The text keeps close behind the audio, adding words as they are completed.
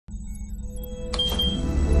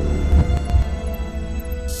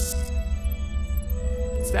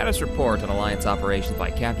Status report on Alliance operations by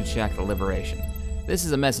Captain Shack the Liberation. This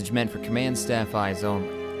is a message meant for command staff eyes only.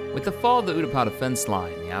 With the fall of the Utapau defense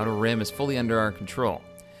line, the Outer Rim is fully under our control.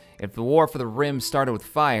 If the war for the Rim started with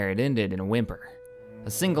fire, it ended in a whimper. A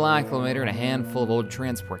single acclimator and a handful of old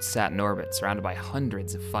transports sat in orbit, surrounded by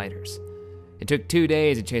hundreds of fighters. It took 2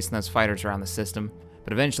 days of chasing those fighters around the system,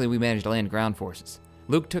 but eventually we managed to land ground forces.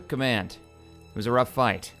 Luke took command. It was a rough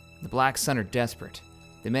fight. The Black Sun are desperate.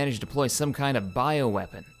 They managed to deploy some kind of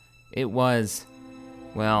bioweapon. It was,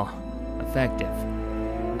 well, effective.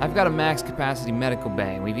 I've got a max capacity medical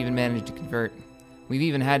bay, and we've even had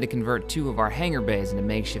to convert 2 of our hangar bays into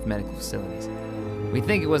makeshift medical facilities. We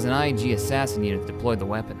think it was an IG assassin unit that deployed the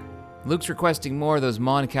weapon. Luke's requesting more of those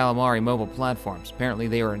Mon Calamari mobile platforms. Apparently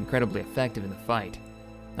they were incredibly effective in the fight.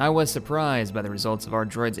 I was surprised by the results of our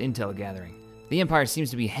droid's intel gathering. The Empire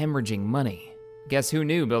seems to be hemorrhaging money. Guess who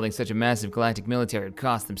knew building such a massive galactic military would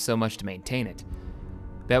cost them so much to maintain it?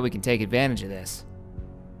 Bet we can take advantage of this.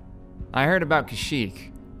 I heard about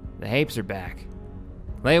Kashyyyk. The Hapes are back.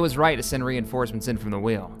 Leia was right to send reinforcements in from the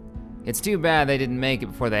Wheel. It's too bad they didn't make it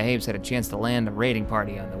before the Hapes had a chance to land a raiding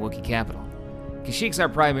party on the Wookiee capital. Kashyyyk's our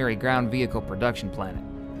primary ground vehicle production planet.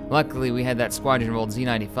 Luckily, we had that squadron of old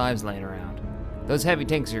Z-95s laying around. Those heavy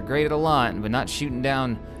tanks are great at a lot, but not shooting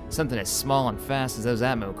down something as small and fast as those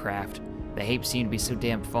Atmo craft the Hapes seem to be so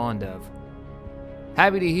damn fond of.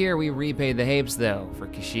 Happy to hear we repaid the Hapes, though, for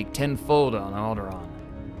Kashyyyk tenfold on Alderaan.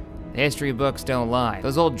 The history books don't lie.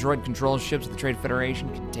 Those old droid control ships of the Trade Federation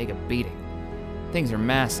can take a beating. Things are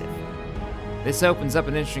massive. This opens up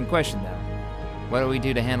an interesting question, though. What do we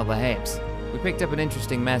do to handle the Hapes? We picked up an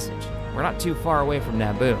interesting message. We're not too far away from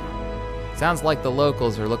Naboo. Sounds like the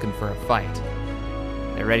locals are looking for a fight.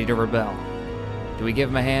 They're ready to rebel. Do we give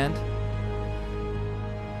them a hand?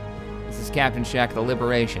 This is Captain Shack the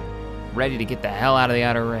Liberation, ready to get the hell out of the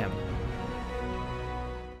Outer Rim.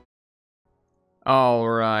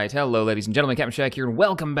 Alright, hello ladies and gentlemen, Captain Shack here, and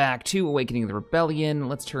welcome back to Awakening the Rebellion.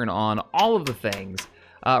 Let's turn on all of the things.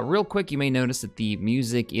 Real quick, you may notice that the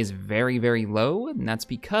music is very, very low, and that's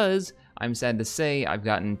because, I'm sad to say, I've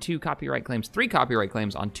gotten 3 copyright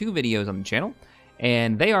claims on 2 videos on the channel,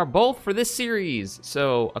 and they are both for this series.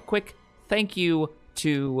 So, a quick thank you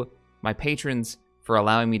to my patrons for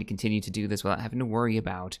allowing me to continue to do this without having to worry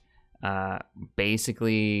about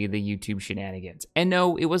basically the YouTube shenanigans. And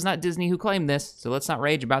no, it was not Disney who claimed this, so let's not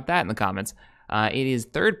rage about that in the comments. It is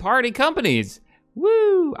third-party companies.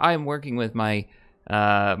 Woo! I am working with my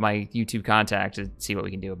my YouTube contact to see what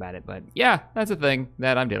we can do about it, but yeah, that's a thing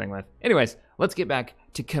that I'm dealing with. Anyways, let's get back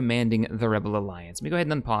to commanding the Rebel Alliance. Let me go ahead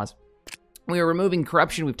and unpause. We are removing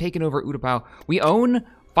corruption. We've taken over Utapau. We own,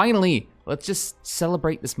 finally, let's just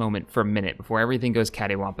celebrate this moment for a minute before everything goes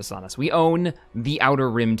cattywampus on us. We own the Outer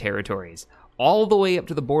Rim territories, all the way up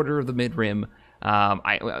to the border of the Mid-Rim.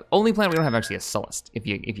 Only planet we don't have actually is Sullust, if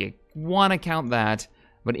you want to count that.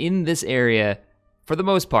 But in this area, for the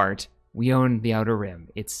most part, we own the Outer Rim.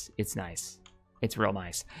 It's nice. It's real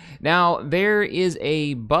nice. Now, there is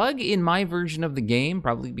a bug in my version of the game,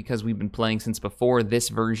 probably because we've been playing since before this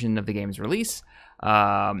version of the game's release,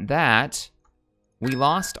 that we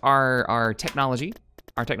lost our technologion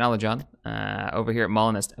over here at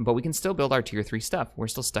Molinist, but we can still build our tier 3 stuff. We're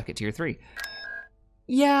still stuck at tier 3.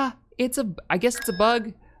 Yeah, I guess it's a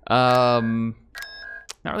bug. Not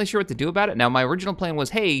really sure what to do about it. Now, my original plan was,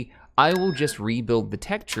 hey, I will just rebuild the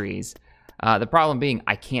tech trees. The problem being,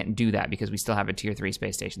 I can't do that because we still have a tier 3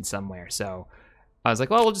 space station somewhere. So I was like,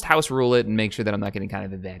 well, we'll just house rule it and make sure that I'm not getting kind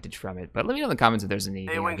of advantage from it. But let me know in the comments if there's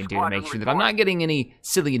anything I can do to make sure that I'm not getting any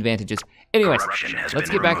silly advantages. Anyways, let's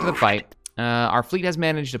get back to the fight. Our fleet has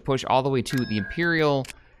managed to push all the way to the Imperial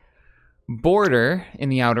border in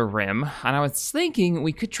the Outer Rim. And I was thinking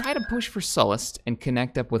we could try to push for Sullust and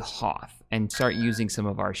connect up with Hoth and start using some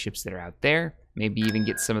of our ships that are out there. Maybe even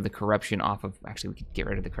get some of the corruption off of, actually we could get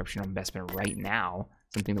rid of the corruption investment right now.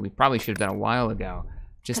 Something that we probably should have done a while ago,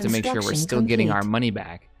 just to make sure we're still getting our money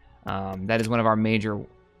back. That is one of our major,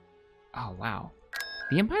 oh wow.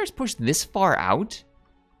 The Empire's pushed this far out,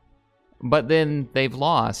 but then they've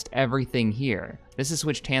lost everything here. This has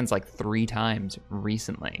switched hands like 3 times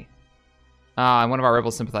recently. And one of our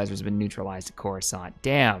rebel sympathizers has been neutralized at Coruscant.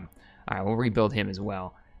 Damn. All right, we'll rebuild him as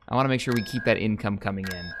well. I want to make sure we keep that income coming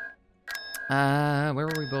in. Where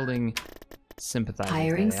were we building sympathizers?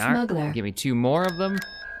 Hiring smuggler. Give me 2 more of them.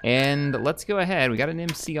 And let's go ahead. We got an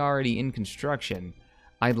MC already in construction.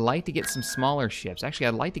 I'd like to get some smaller ships. Actually,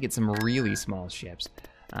 I'd like to get some really small ships.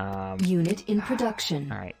 Unit in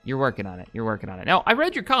production. All right, you're working on it. You're working on it. Now, I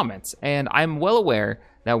read your comments, and I'm well aware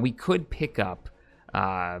that we could pick up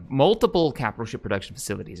multiple capital ship production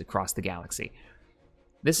facilities across the galaxy.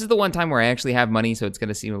 This is the one time where I actually have money, so it's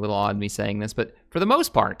gonna seem a little odd me saying this, but for the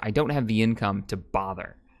most part, I don't have the income to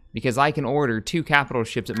bother. Because I can order 2 capital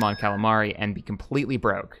ships at Mon Calamari and be completely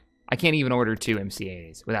broke. I can't even order 2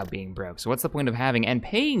 MC-80s without being broke. So what's the point of having and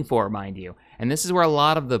paying for, mind you? And this is where a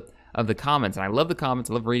lot of the comments, and I love the comments,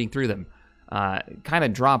 I love reading through them, kind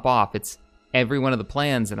of drop off. It's every one of the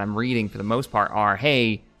plans that I'm reading for the most part are,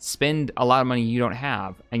 hey, spend a lot of money you don't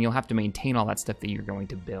have, and you'll have to maintain all that stuff that you're going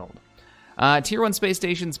to build. Tier 1 space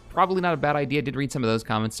stations, probably not a bad idea. Did read some of those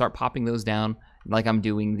comments. Start popping those down like I'm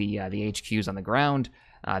doing the HQs on the ground.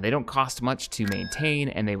 They don't cost much to maintain,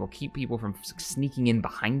 and they will keep people from sneaking in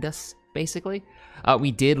behind us, basically.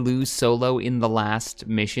 We did lose Solo in the last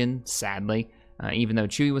mission, sadly, even though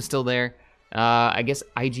Chewie was still there. I guess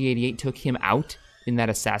IG-88 took him out in that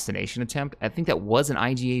assassination attempt. I think that was an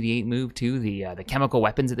IG-88 move, too, the chemical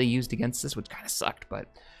weapons that they used against us, which kind of sucked, but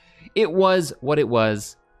it was what it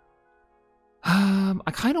was.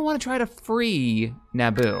 I kind of want to try to free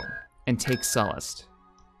Naboo and take Sullust.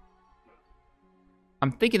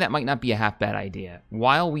 I'm thinking that might not be a half bad idea.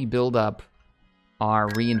 While we build up our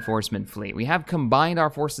reinforcement fleet, we have combined our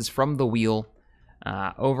forces from the wheel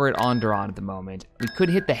over at Onderon at the moment. We could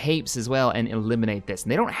hit the Hapes as well and eliminate this.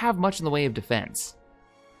 And they don't have much in the way of defense.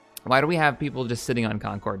 Why do we have people just sitting on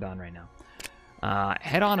Concord Dawn right now?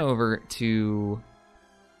 Head on over to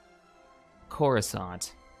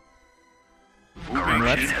Coruscant. And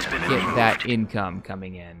let's get that income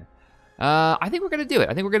coming in. I think we're gonna do it.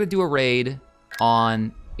 I think we're gonna do a raid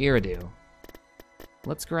on Iridu.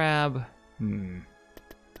 Let's grab,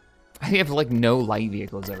 I have like no light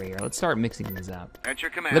vehicles over here. Let's start mixing these up. At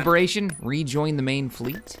your command. Liberation, rejoin the main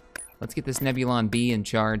fleet. Let's get this Nebulon B in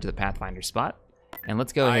charge of the Pathfinder spot. And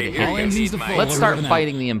let's go ahead and hit this. Let's start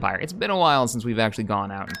fighting the Empire. It's been a while since we've actually gone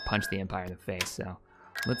out and punched the Empire in the face, so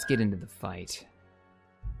let's get into the fight.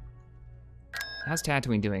 How's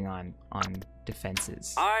Tatooine doing on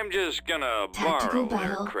defenses? I'm just gonna borrow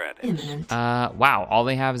their credits. Wow, all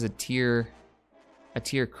they have is a tier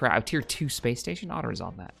 2 space station.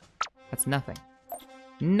 Auto-resolve that. That's nothing.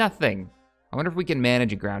 Nothing. I wonder if we can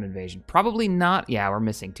manage a ground invasion. Probably not. Yeah, we're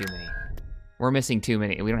missing too many. We're missing too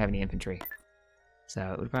many. We don't have any infantry.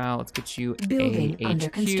 So, well, let's get you Building a under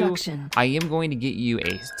HQ. construction. I am going to get you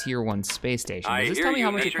a tier 1 space station. Does this tell me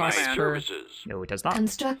how much it costs per? No, it does not.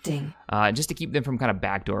 Constructing. Just to keep them from kind of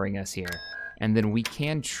backdooring us here. And then we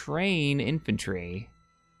can train infantry.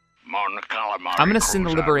 I'm gonna send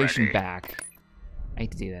the Liberation back. I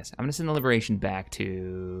hate to do this. I'm gonna send the Liberation back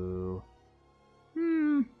to...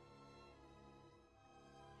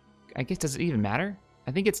 I guess, does it even matter?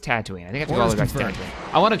 I think it's Tatooine. I think I have to go all the way back to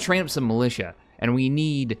Tatooine. I want to train up some militia, and we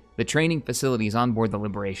need the training facilities on board the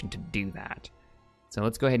Liberation to do that. So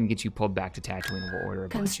let's go ahead and get you pulled back to Tatooine, and we'll order a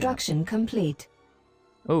bunch. Construction complete.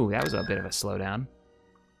 Oh, that was a bit of a slowdown.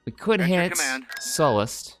 We could hit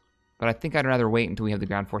Sullust, but I think I'd rather wait until we have the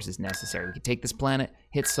ground forces necessary. We could take this planet,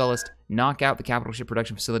 hit Sullust, knock out the capital ship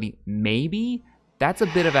production facility, maybe? That's a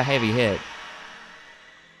bit of a heavy hit.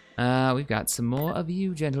 We've got some more of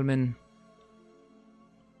you, gentlemen.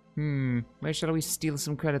 Where shall we steal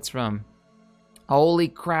some credits from? Holy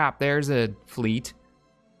crap, there's a fleet.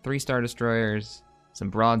 3 Star Destroyers, some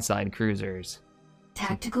broadside cruisers.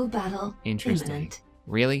 Tactical battle Interesting. imminent.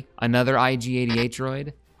 Really? Another IG-88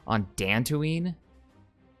 droid? On Dantooine?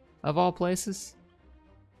 Of all places?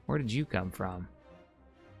 Where did you come from?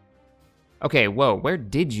 Okay, whoa, where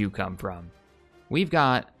did you come from? We've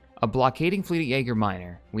got a blockading fleet at Jaeger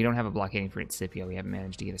Minor. We don't have a blockading fleet at Scipio. We haven't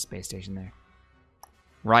managed to get a space station there.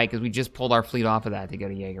 Right, because we just pulled our fleet off of that to go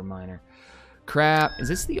to Jaeger Minor. Crap, is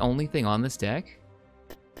this the only thing on this deck?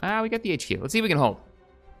 We got the HQ. Let's see if we can hold.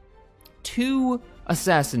 2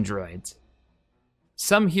 assassin droids.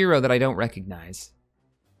 Some hero that I don't recognize.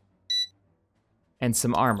 And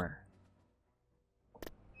some armor.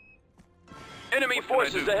 Enemy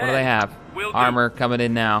forces ahead. What do they have? Armor coming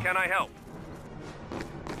in now. Can I help?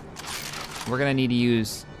 We're gonna need to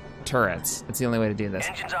use turrets. That's the only way to do this.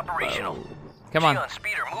 Engines operational. Come on.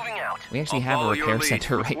 Speeder moving out. We actually have a repair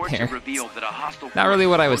center right there. Not really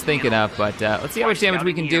what I was thinking of, but let's see how much damage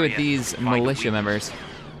we can do with these militia members.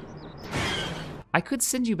 I could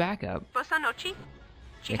send you back up.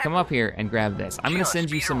 Yeah, come up here and grab this. I'm gonna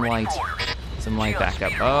send you some light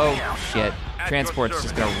backup. Oh shit, transport's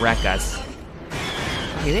just gonna wreck us.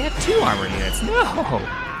 Hey, they have 2 armor units. No,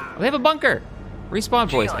 oh, they have a bunker.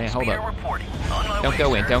 Respawn, boys. Hey, hold up. Don't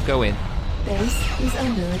go in. Don't go in. Base is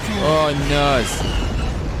under attack. Oh no.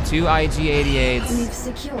 2 IG-88s. We've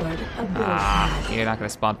secured a build pad. You're not gonna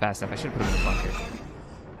spawn fast enough. I should put them in the bunker.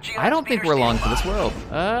 I don't think we're long for this world.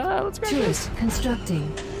 Let's grab this.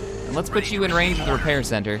 Constructing. And let's put you in range of the repair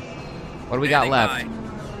center. What do we got left?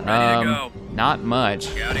 Not much.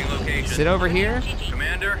 Scouting location. Sit over here.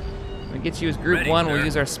 Commander, We'll get you as Group Ready, 1. sir. We'll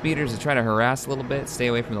use our speeders to try to harass a little bit. Stay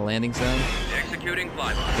away from the landing zone. executing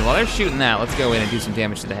flyby. Okay, while they're shooting that, let's go in and do some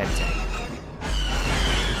damage to the head tank.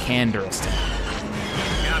 Candorous tank.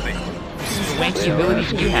 Copy. What wanky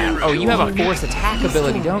ability do you have? Oh, you have a force attack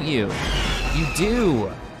ability, don't you? You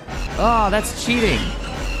do. Oh, that's cheating.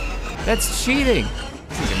 That's cheating.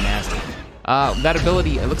 These are nasty. That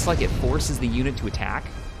ability, it looks like it forces the unit to attack.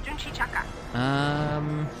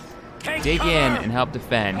 Dig in and help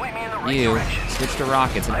defend. You switch to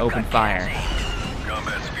rockets and open fire.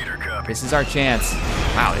 Combat speeder copy. This is our chance.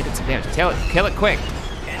 Wow, they did some damage. Kill it quick.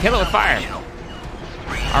 Kill it with fire.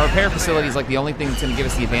 Our repair facility is like the only thing that's gonna give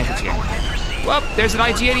us the advantage here. Whoop, there's an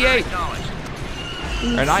IG-88.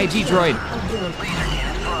 Or an IG droid.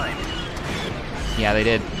 Yeah, they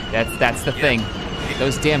did. That's the thing.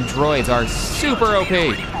 Those damn droids are super OP.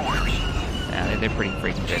 Yeah, they're pretty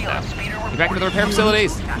freaking good though. Get back into the repair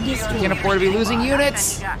facilities. We can't afford to be losing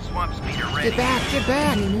units. Get back, get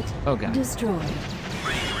back. Oh god. Destroyed.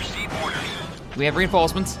 We have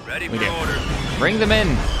reinforcements. Ready We for do. orders. Bring them in.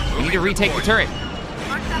 We need to retake the turret.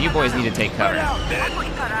 You boys need to take cover.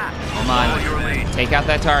 Come on. Take out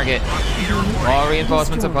that target. All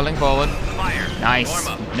reinforcements are pulling forward. Fire. Nice.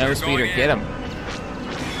 Warm up. No You're speeder. going in. Get him.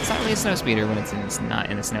 It's not really a snow speeder when it's not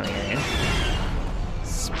in the snowy area.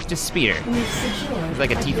 It's just speeder. We've secured It's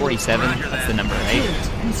like a T-47. That's the number, right? Turret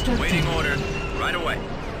constructed. Waiting orders. Right away.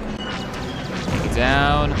 Take it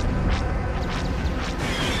down.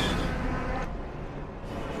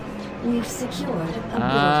 We've secured a build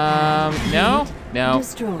pad. No, Unit no,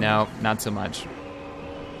 destroyed. no, not so much.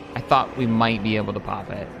 I thought we might be able to pop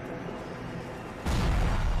it.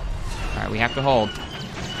 All right, we have to hold.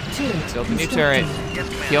 Turret Build a new constructed. turret.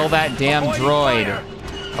 Kill that damn droid.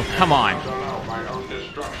 Oh, come on. Ready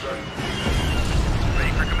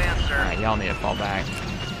for command, All sir. right, y'all need to fall back.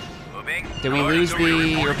 Moving. Did we lose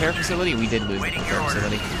the repair facility? We did lose the Waiting repair your orders.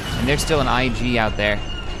 facility. And there's still an IG out there.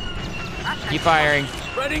 Keep firing.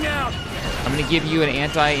 Spreading out. I'm gonna give you an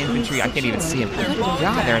anti-infantry. I can't even see him. Oh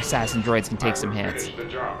god, their assassin droids can take some hits. The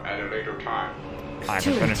job at a later time. I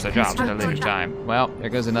can finish the job at a later time. Well, there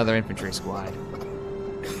goes another infantry squad.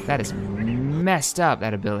 That is messed up,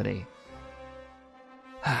 that ability.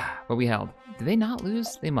 But we held. Did they not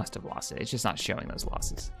lose? They must have lost it. It's just not showing those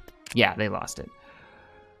losses. Yeah, they lost it.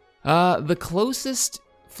 The closest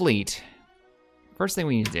fleet. First thing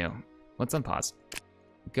we need to do, let's unpause.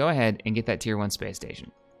 Go ahead and get that tier 1 space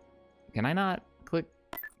station. Can I not click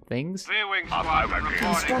things? V-Wing squadron reporting. There we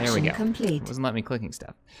Construction go. complete. Wasn't letting me clicking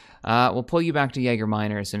stuff. We'll pull you back to Jaeger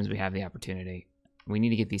Minor as soon as we have the opportunity. We need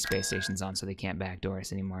to get these space stations on so they can't backdoor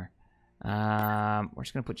us anymore. We're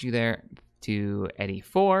just gonna put you there to Eddie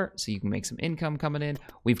 4 so you can make some income coming in.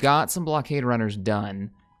 We've got some blockade runners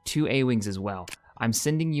done, 2 A-Wings as well. I'm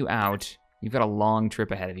sending you out. You've got a long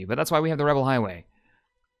trip ahead of you, but that's why we have the Rebel Highway.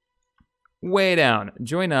 Way down,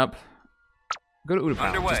 join up. Go to Utapau,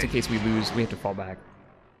 Underway. just in case we lose, we have to fall back.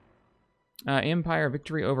 Empire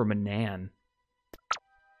victory over Manan.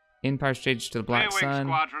 Empire change to the Black V-Wing Sun.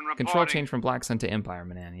 squadron Control reporting. change from Black Sun to Empire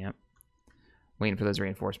Manan, yep. Waiting for those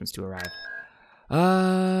reinforcements to arrive.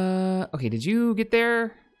 Okay, did you get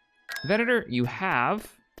there? Venator, you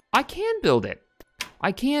have. I can build it.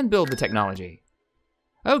 I can build the technology.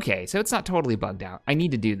 Okay, so it's not totally bugged out. I need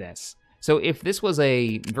to do this. So if this was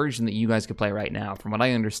a version that you guys could play right now, from what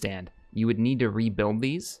I understand, you would need to rebuild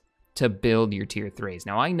these to build your tier 3s.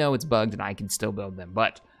 Now I know it's bugged and I can still build them,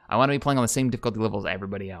 but I want to be playing on the same difficulty level as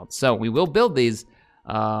everybody else. So we will build these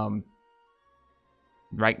right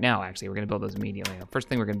now, actually. We're going to build those immediately. First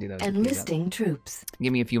thing we're going to do those. Enlisting troops.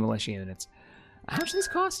 Give me a few militia units. How much do these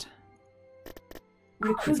cost? Let's let them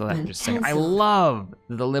Recruitment just sing. I cancelled. love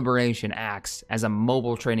the Liberation acts as a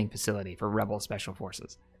mobile training facility for Rebel Special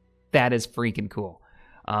Forces. That is freaking cool.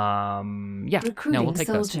 Yeah, no, Recruiting we'll take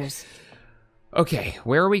those. soldiers. Okay,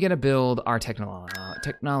 where are we gonna build our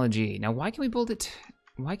technology? Now, why can we build it?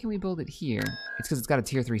 Why can we build it here? It's because it's got a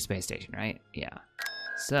tier 3 space station, right? Yeah.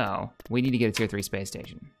 So we need to get a tier 3 space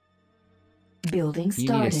station. Building You need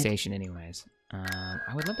a started. station, anyways.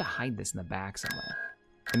 I would love to hide this in the back somewhere,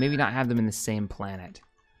 and maybe not have them in the same planet.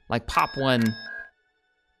 Like pop one.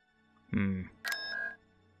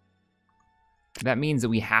 That means that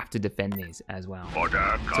we have to defend these as well.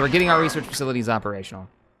 So we're getting our research facilities operational.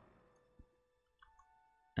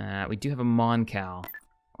 We do have a Moncal.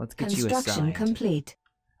 Let's get you Construction assigned. complete.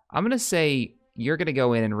 I'm gonna say you're gonna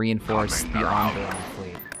go in and reinforce the Envoy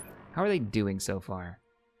fleet. How are they doing so far?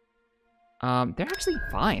 They're actually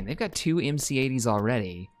fine. They've got 2 MC-80s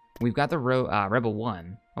already. We've got the Rebel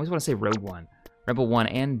 1. I always want to say Rogue 1. Rebel 1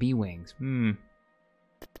 and B-Wings.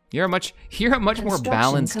 You're a much more Construction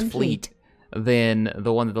balanced complete. fleet than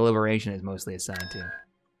the one that the Liberation is mostly assigned to.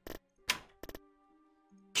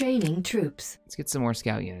 Training troops. Let's get some more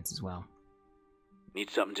scout units as well. Need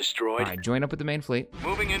something destroyed? All right, join up with the main fleet.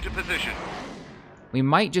 Moving into position. We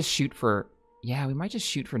might just shoot for, yeah, we might just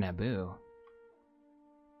shoot for Naboo.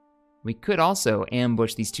 We could also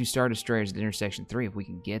ambush these 2 Star Destroyers at Intersection 3 if we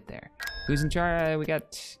can get there. Who's in charge? We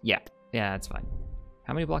got, yeah, that's fine.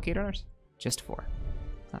 How many blockade runners? Just 4.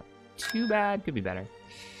 Not too bad, could be better.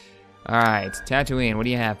 All right, Tatooine, what do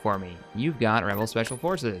you have for me? You've got Rebel Special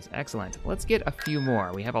Forces, excellent. Let's get a few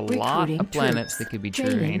more. We have a lot Recruiting of planets troops. that could be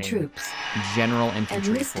Training training troops. general infantry for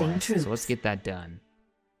Enlisting us. troops. So let's get that done.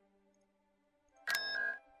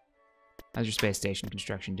 How's your space station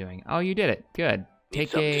construction doing? Oh, you did it, good. Take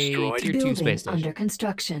something a destroyed? tier 2 Building space station. under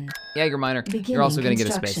construction. Jaeger Miner, you're Beginning also gonna get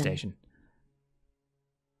a space construction. station.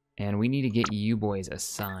 And we need to get you boys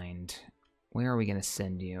assigned. Where are we gonna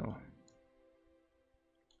send you?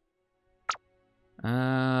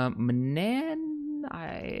 Manan,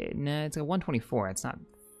 nah, it's a 124. It's not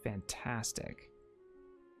fantastic.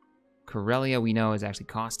 Corellia, we know, is actually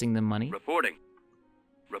costing them money. Reporting.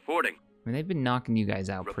 Reporting. I mean, they've been knocking you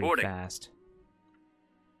guys out pretty Reporting. fast.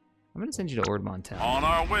 I'm gonna send you to Ord Montel. On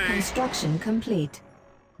our way. Construction complete.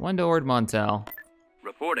 1 to Ord Montel,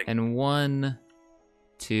 Reporting. and 1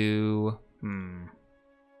 to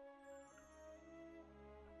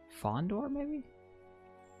Fondor, maybe?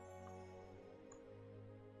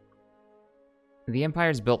 The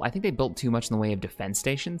Empire's built, I think they built too much in the way of defense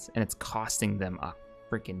stations, and it's costing them a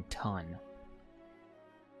freaking ton.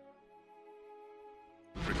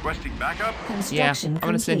 Requesting backup. Yeah, Construction I'm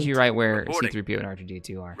gonna send you complete. right where Reporting. C-3PO and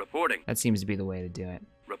R2-D2 are. Reporting. That seems to be the way to do it.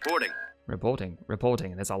 Reporting.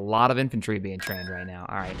 Reporting. There's a lot of infantry being trained right now.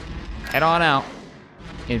 All right, head on out,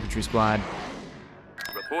 infantry squad.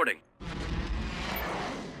 Reporting.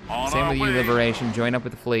 On Same our with you, way. Liberation. Join up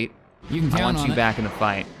with the fleet. You can I count want on you it. back in the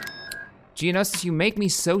fight. Geonosis, you make me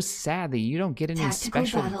so sad that you don't get any Tactical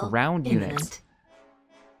special battle ground imminent. units.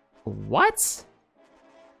 What?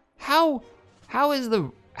 How is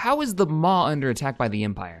the Maw under attack by the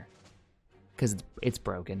Empire? Because it's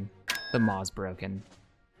broken. The Maw's broken.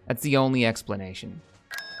 That's the only explanation.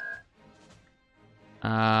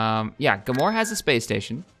 Yeah, Gamorre has a space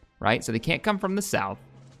station, right? So they can't come from the south.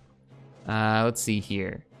 Let's see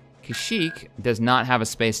here. Kashyyyk does not have a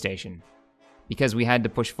space station because we had to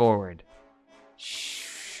push forward.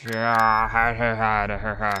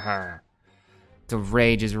 The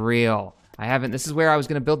rage is real. This is where I was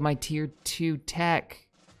gonna build my tier 2 tech.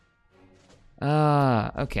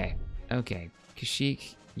 Okay.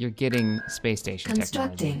 Kashyyyk, you're getting space station technology.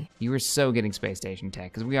 Constructing. You were so getting space station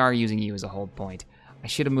tech, because we are using you as a hold point. I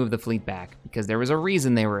should have moved the fleet back, because there was a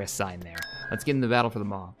reason they were assigned there. Let's get in the battle for the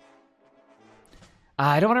Maw.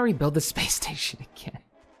 I don't want to rebuild the space station again.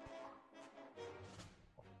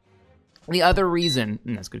 The other reason,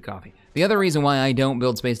 that's good coffee. The other reason why I don't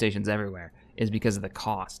build space stations everywhere is because of the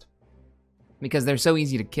cost. Because they're so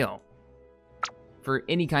easy to kill. For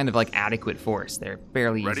any kind of like adequate force, they're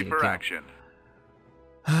fairly Ready easy for to kill. action.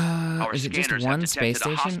 Is it just scanners have one space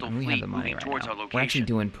detected a station? hostile We have fleet the money moving right towards now. our We're actually location.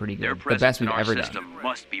 doing pretty Their good. The presence best in we've our ever done. system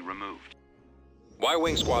must be removed.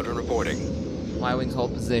 Y-Wing Squadron reporting. Y-Wings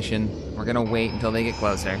hold position. We're gonna wait until they get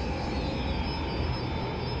closer.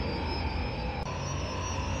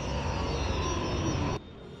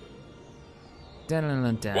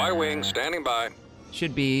 Dun-dun-dun-dun. Y-Wing standing by.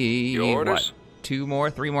 Should be, Your orders?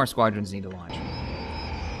 what, 3 more squadrons need to launch.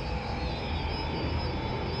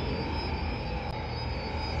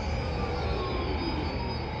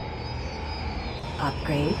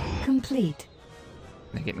 Upgrade complete.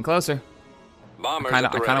 They're getting closer. Bombers I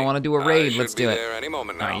at the kind of ready. want to do a I raid. should Let's be do it. there any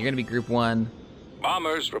moment All now. right, you're gonna be group 1.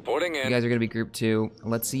 Bombers reporting in. You guys are gonna be group 2.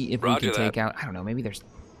 Let's see if Roger we can that. take out, I don't know, maybe there's,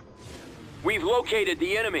 We've located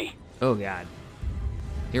the enemy. oh God.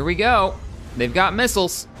 Here we go. They've got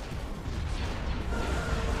missiles.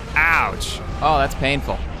 Ouch. Oh, that's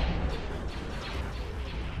painful.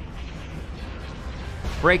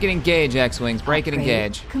 Break and engage, X-Wings. Break and Upgrade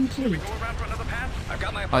engage. complete.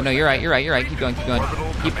 Oh, no, you're right. Keep going.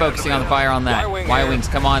 Keep focusing on the fire on that. Y-Wing Y-Wings,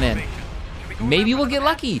 come on in. Maybe we'll get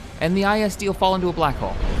lucky, and the ISD will fall into a black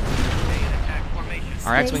hole.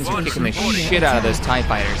 Our X-Wings are kicking the shit out of those TIE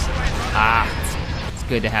fighters. It's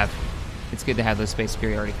good to have. It's good to have those space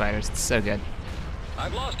superiority fighters. It's so good.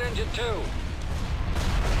 I've lost engine 2.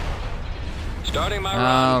 Starting my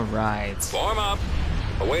All run. right. Form up.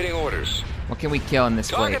 Awaiting orders. What can we kill in this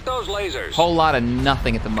fleet? Target those lasers. Whole lot of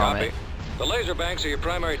nothing at the moment. Copy. The laser banks are your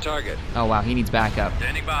primary target. Oh wow, he needs backup.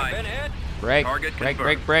 Standing by. Been hit. Break, Target break.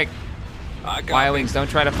 confirmed. I copy. Y-Wings, don't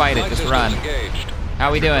try to fight it, Flight just systems run. engaged.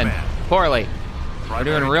 How we doing? Poorly. We're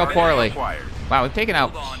doing real poorly. Acquired. Wow, we've taken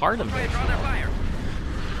out part of it.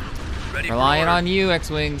 Relying on you,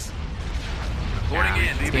 X-Wings.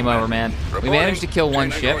 It's game over, man. We managed to kill one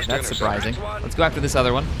ship. That's surprising. Let's go after this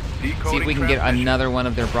other one. See if we can get another one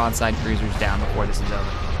of their broadside cruisers down before this is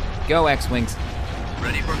over. Go, X-Wings.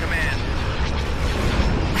 Ready for command.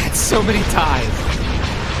 That's so many ties.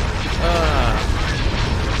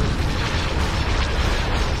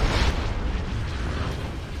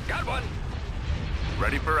 Got one.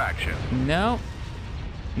 Ready for action. No.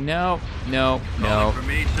 No. Calling for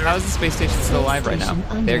me, sir. How is the space station still alive right now?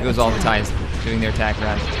 There goes all the ties doing their attack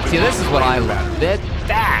run. See, this is what I love. That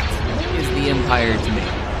is the Empire to me.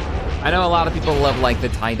 I know a lot of people love like the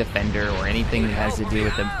TIE Defender or anything that has to do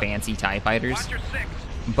with the fancy TIE fighters. Roger 6.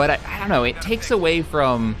 But I don't know, it takes away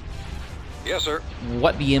from Yes, sir.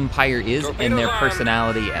 what the Empire is and their Torpedoes armed.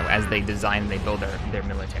 personality as they design and they build their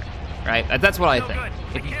military. Right? That's what I think.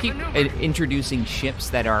 If you keep introducing ships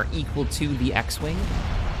that are equal to the X-Wing,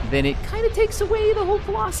 then it kind of takes away the whole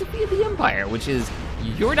philosophy of the Empire, which is,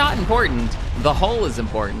 you're not important, the hull is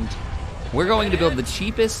important. We're going to build the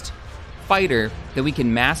cheapest fighter that we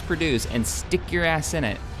can mass produce and stick your ass in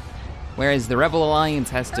it. Whereas the Rebel Alliance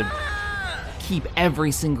has to keep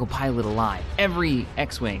every single pilot alive. Every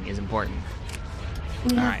X-Wing is important.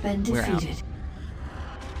 We All have right, been we're out. defeated.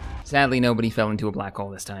 Sadly, nobody fell into a black hole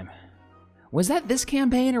this time. Was that this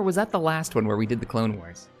campaign, or was that the last one where we did the Clone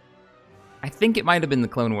Wars? I think it might have been the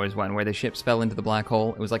Clone Wars one where the ships fell into the black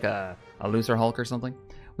hole. It was like a looser Hulk or something.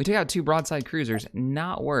 We took out 2 broadside cruisers,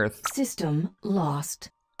 not worth. System lost.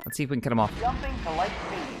 Let's see if we can cut them off.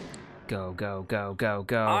 Go, go, go, go,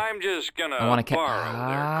 go. I'm just gonna I want to borrow their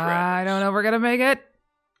I don't know if we're gonna make it.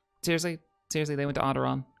 Seriously, they went to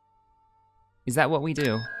Onderon. Is that what we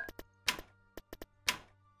do?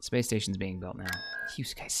 Space station's being built now. You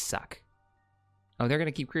guys suck. Oh, they're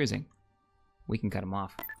gonna keep cruising. We can cut them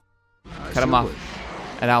off. Cut them off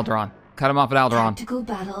at Alderaan. Cut them off at Alderaan. Tactical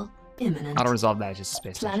battle imminent. I'll resolve that. It's just a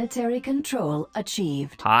space station. Planetary control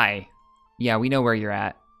achieved. Hi. Yeah, we know where you're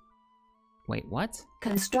at. Wait, what?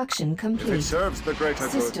 Construction It complete. serves the greater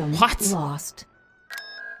good. System What? lost.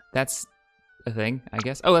 That's a thing, I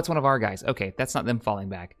guess. Oh, that's one of our guys. Okay, that's not them falling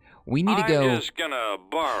back. We need to go. I'm just gonna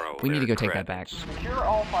borrow We need to their go take that back.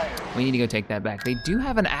 credits. We need to go take that back. They do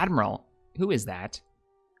have an admiral. Who is that?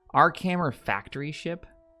 Archammer factory ship?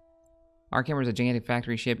 Archammer is a gigantic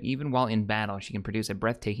factory ship. Even while in battle, she can produce a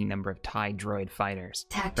breathtaking number of TIE droid fighters.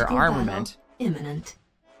 Tactical Her armament. battle imminent.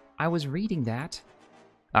 I was reading that.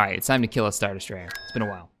 All right, it's time to kill a Star Destroyer. It's been a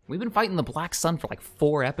while. We've been fighting the Black Sun for like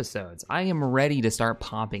 4 episodes. I am ready to start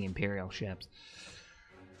popping Imperial ships.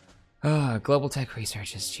 Global tech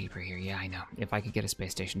research is cheaper here. Yeah, I know. If I could get a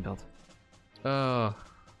space station built. We're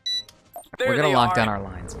gonna lock down our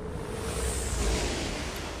lines.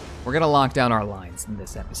 We're gonna lock down our lines in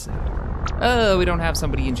this episode. Oh, we don't have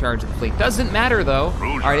somebody in charge of the fleet. Doesn't matter though.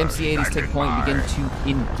 All right, MC-80's take point. Begin to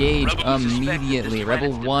engage immediately.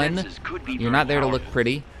 Rebel 1, you're not there to look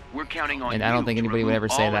pretty. And I don't think anybody would ever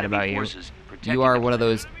say that about you. You are one of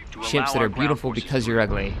those ships that are beautiful because you're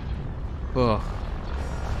ugly. Oh.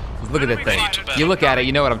 Look at that thing. You look at it,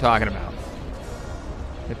 you know what I'm talking about.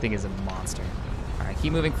 That thing is a monster. All right,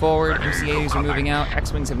 keep moving forward. MC-80s are moving out.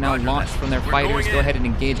 X-Wings have now launched from their fighters. Go ahead and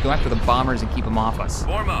engage. Go after the bombers and keep them off us.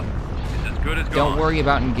 Form up. It's as good as Don't gone. worry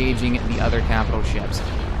about engaging the other capital ships.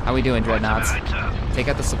 How we doing, Dreadnoughts? Take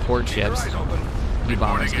out the support ships. Eyes open. You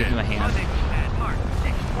bombers, give him a hand.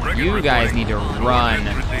 You guys need to run.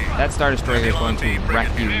 That Star Destroyer is going to wreck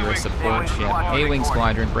you, your support ship. A-Wing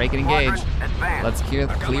Squadron, break and engage. Let's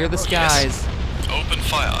clear the skies. Open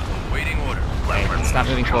fire. Waiting order. Okay, stop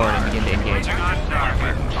moving forward and begin to engage.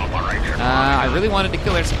 I really wanted to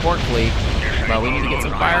kill their support fleet, but we need to get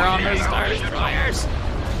some fire on those Star Destroyers.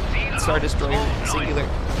 Star Destroyer, singular.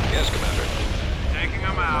 Yes, Commander. Taking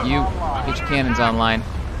them out. You, get your cannons online.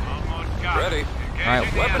 Almost got Ready. it. All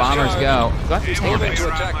right, bombers go. Go after his Moving base. to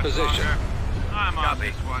attack position. I'm on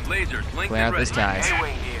this one. Lasers linked Clear out and those ready. ties.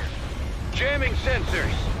 Jamming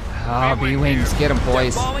sensors. Oh, B-Wings, get them,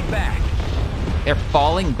 boys. Falling back. They're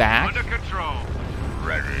falling back. Under control.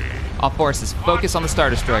 Ready. All forces, focus on the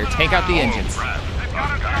Star Destroyer. Take out the engines.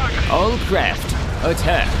 All craft,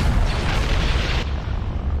 attack.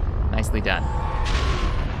 Nicely done.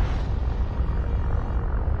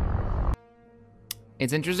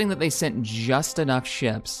 It's interesting that they sent just enough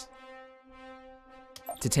ships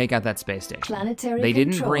to take out that space station. Planetary They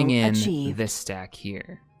didn't control bring in achieved. this stack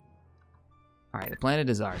here. All right, the planet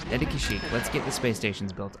is ours. Head to Kashyyyk. Let's get the space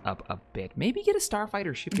stations built up a bit. Maybe get a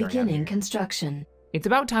starfighter shipyard out Beginning here. construction. It's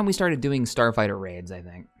about time we started doing starfighter raids, I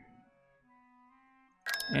think.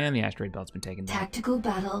 And the asteroid belt's been taken down. Tactical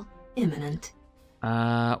battle imminent.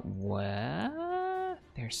 What?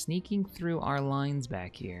 They're sneaking through our lines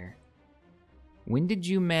back here. When did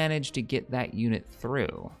you manage to get that unit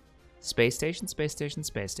through? Space station, space station,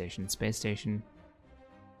 space station, space station.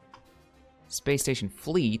 Space station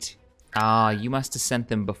fleet. Ah, you must have sent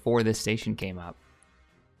them before this station came up.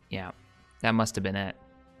 Yeah, that must have been it.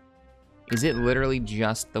 Is it literally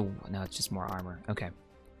just the... No, it's just more armor. Okay.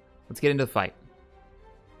 Let's get into the fight.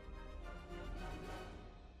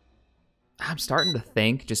 I'm starting to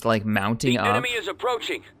think, just like mounting up. The enemy is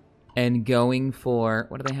approaching. And going for...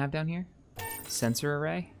 What do they have down here? Sensor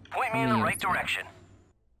array? Point me in the right direction.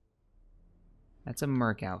 That's a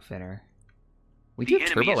Merc outfitter. We do have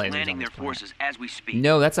turbo lasers landing on their this planet. forces as we speak.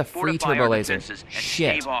 No, that's a free Fortify turbo our laser. defenses and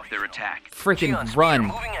Shit. stave off their attack. Freaking Geon, run.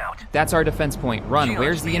 moving out. That's our defense point. Run. Geon,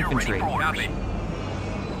 Where's the speeder ready infantry? for orders. Copy.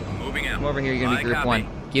 Moving out. Come over here. You're going to be group Copy. 1.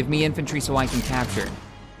 Give me infantry so I can capture.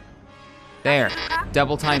 There.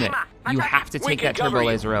 Double time it. You have to We take can that turbo cover you.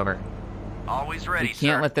 laser over. Always ready, We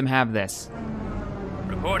can't sir. let them have this.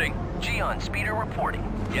 Reporting. Geon, speeder reporting.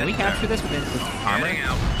 Can we capture this with armor? Heading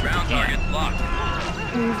out. Ground target locked.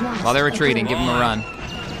 We've lost While they're a retreating, give them a run.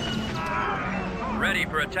 Ready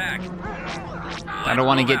for attack. I don't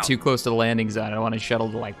want to get too close to the landing zone. I don't want a shuttle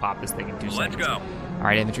to like pop this thing in 2 seconds. Let's go. All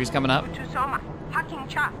right, infantry's coming up.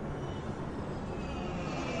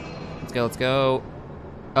 Let's go, let's go.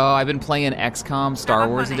 Oh, I've been playing XCOM Star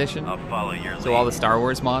Wars Edition. I'll follow your lead. So all the Star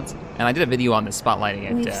Wars mods. And I did a video on this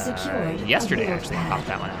spotlighting We've it secured yesterday, a actually. I build popped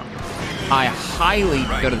that one out. I highly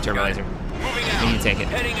go to the turbo laser. Moving out. We need to take it.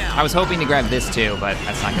 Heading out. I was hoping to grab this too, but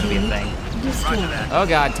that's not going to be a thing. destroyed. Oh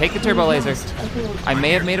god, take the turbo We've laser. lost a build I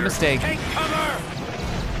may have made a mistake. Take cover.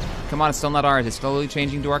 Come on, it's still not ours. It's slowly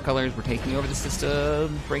changing to our colors. We're taking over the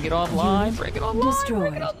system. Bring it online. Bring it online. Bring it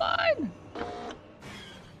Destroyed. online.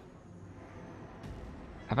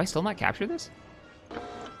 Have I still not captured this?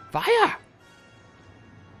 Fire!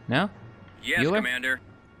 No? Yes, Bueller? Commander.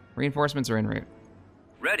 Reinforcements are en route.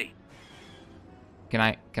 Ready. Can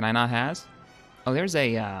I not has? Oh, there's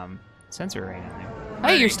a sensor array down there.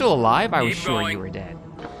 Hey, you're still alive? I was Keep sure going. you were dead.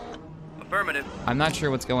 Affirmative. I'm not sure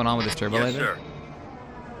what's going on with this turbo Yes, laser, sir.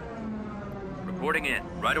 Reporting in.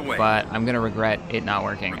 Right away. but I'm gonna regret it not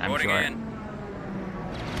working, I'm Reporting sure. in.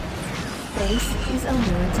 Base is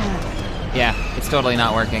under attack. Yeah, it's totally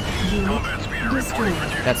not working. Unit destroyed.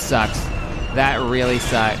 That sucks. That really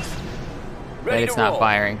sucks. That Ready it's to not roll.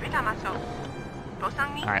 firing.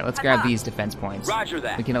 Alright, let's grab these defense points. Roger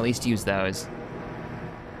that. We can at least use those.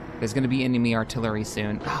 There's gonna be enemy artillery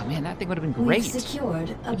soon. Oh man, that thing would have been great. We've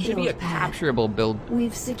secured a It should be a build pad. capturable build.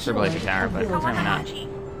 We've secured turbo laser tower, a but build apparently not.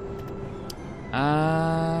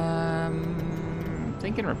 pad.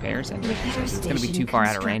 Thinking repair center. Repair It's gonna be station too far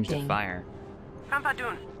out of range to constructing. fire.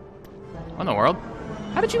 What in the world?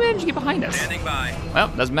 How did you manage to get behind us? Standing by. Well,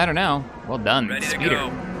 doesn't matter now. Well done, Ready to speeder.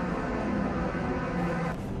 go.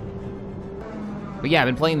 But yeah, I've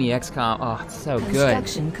been playing the XCOM. Oh, it's so good.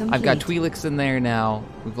 Construction I've got complete. Twi'leks in there now.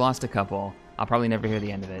 We've lost a couple. I'll probably never hear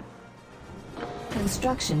the end of it.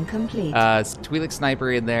 Construction complete. Twi'lek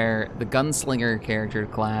sniper in there. The gunslinger character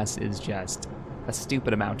class is just a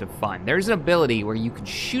stupid amount of fun. There's an ability where you can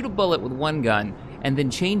shoot a bullet with one gun and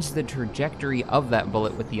then change the trajectory of that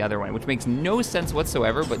bullet with the other one, which makes no sense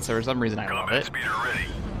whatsoever, but for some reason I love it. Speeder ready.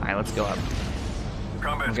 All right, let's go up.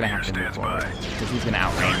 Combat We're gonna have speeder to move stands forward by. because he's gonna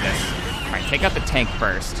outrange us. All right, take out the tank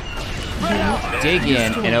first. Dig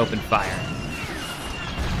in and open fire.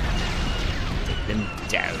 Take them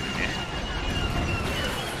down.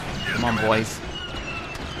 Come on, boys.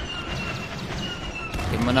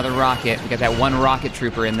 Give him another rocket. We got that one rocket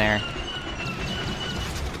trooper in there.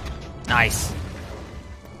 Nice.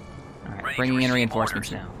 All right, Ready to bringing in receive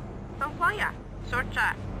reinforcements orders.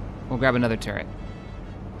 now. We'll grab another turret.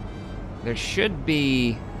 There should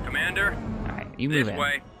be. Commander. All right, you move This in.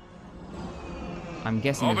 way. I'm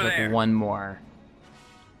guessing Over there's like there. one more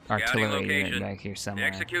artillery unit location. back here somewhere.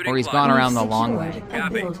 Executing Or he's flight. gone around the We've long secured way. a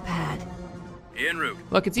Copy. build pad. En route.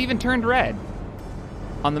 Look, it's even turned red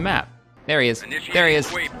on the map. There he is. Initiating There he is.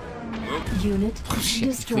 Sweep. Move. Unit Shit, he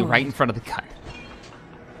flew destroyed. right in front of the gun.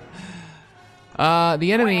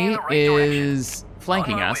 The enemy in the right is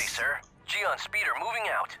flanking On my us. way, sir. Geon, speeder moving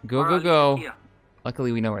out. Go, go, go.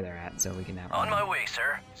 Luckily, we know where they're at, so we can On outrun my them. way,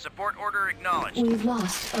 sir. Support order acknowledged. We've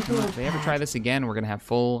lost a build If they ever pad. try this again, we're gonna have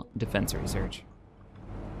full defense research.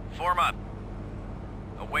 Form up.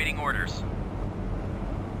 Awaiting orders.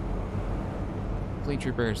 Fleet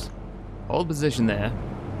troopers, hold position there.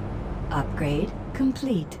 Upgrade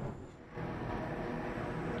complete.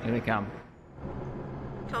 Here they come.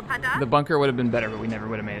 The bunker would have been better, but we never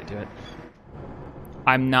would have made it to it.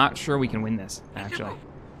 I'm not sure we can win this, actually.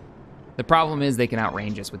 The problem is they can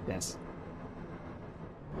outrange us with this.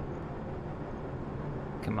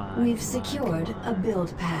 Come on. We've come on. secured a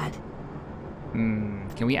build pad. Can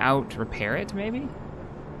we out-repair it, maybe?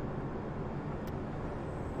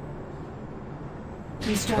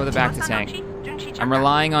 Go the back to tank. I'm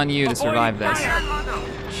relying on you to survive this.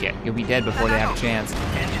 Shit, you'll be dead before they have a chance.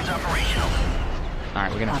 Engines operational.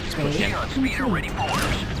 Alright, we're gonna have to switch in. Speeder ready for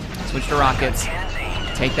orders. Switch to rockets.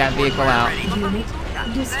 Take that vehicle out. Unit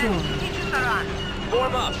destroyed.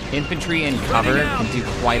 Form up. Infantry and cover can do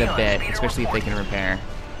quite a bit, especially if they can repair.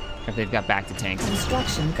 If they've got back to tanks.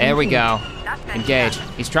 Construction There we complete. go. Engage.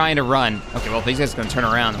 He's trying to run. Okay, well, if these guys are gonna turn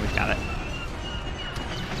around, then we've got it.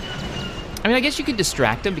 I mean, I guess you could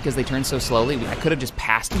distract them because they turn so slowly. I could have just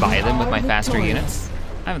passed by them with my faster units.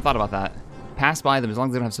 I haven't thought about that. Pass by them as long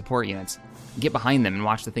as they don't have support units. Get behind them and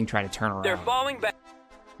watch the thing try to turn around. They're falling back.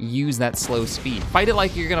 Use that slow speed. Fight it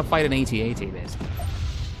like you're gonna fight an AT-AT, basically.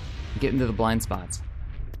 Get into the blind spots.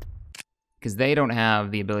 Because they don't have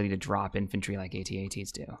the ability to drop infantry like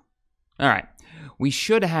AT-ATs do. All right, we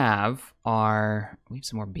should have our, we have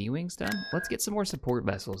some more B-Wings done. Let's get some more support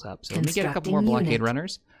vessels up. So let me get a couple more Constructing blockade unit.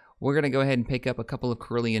 runners. We're gonna go ahead and pick up a couple of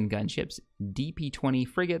Carillion gunships, DP-20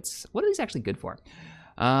 frigates. What are these actually good for?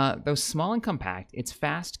 Though small and compact, it's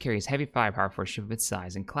fast, carries heavy firepower for a ship of its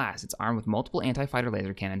size and class. It's armed with multiple anti-fighter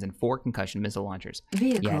laser cannons and 4 concussion missile launchers.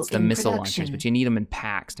 Vehicle Yeah, it's the in missile production. launchers, but you need them in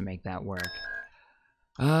packs to make that work.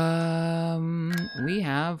 We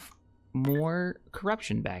have more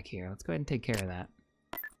corruption back here. Let's go ahead and take care of that.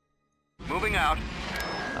 Moving out.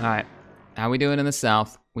 All right, how we doing in the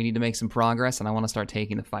south? We need to make some progress, and I want to start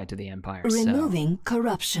taking the fight to the Empire. So Removing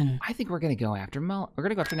corruption. I think we're gonna go after We're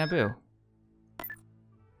gonna go after Naboo.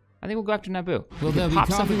 I think we'll go after Naboo. Will We there can be pop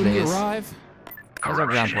some coffee of when you these. arrive? How's our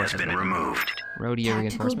ground Corruption has forces? been removed. Rodeo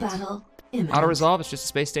Tactical reinforcements. battle imminent. Auto resolve. It's just a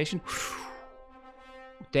space station.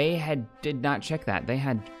 They did not check that. They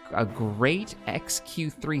had a great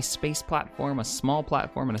XQ3 space platform, a small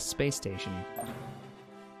platform, and a space station.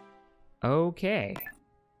 Okay.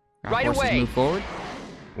 Ground Right forces away. Move forward.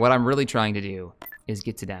 What I'm really trying to do is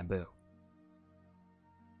get to Naboo.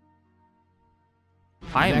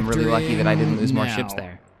 I am really lucky that I didn't lose more Now. ships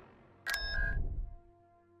there.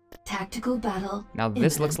 Tactical battle Now this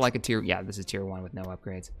imminent. looks like a tier. Yeah, this is tier 1 with no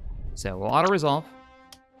upgrades. So we'll auto resolve.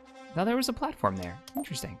 Now there was a platform there.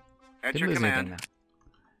 Interesting. At Didn't your lose anything command. though.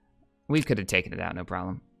 We could have taken it out, no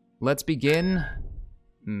problem. Let's begin.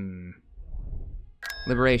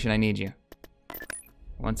 Liberation, I need you.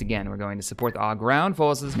 Once again, we're going to support the ground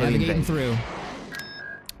forces for the Navigating invasion. through.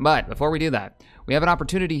 But before we do that, we have an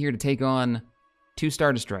opportunity here to take on 2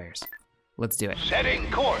 Star Destroyers. Let's do it. Setting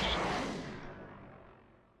course.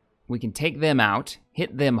 We can take them out,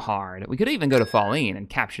 hit them hard. We could even go to Falleen and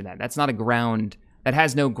capture that. That's not a ground, that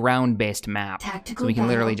has no ground-based map. Tactical So we can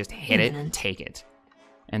literally battle just hit it, imminent. take it,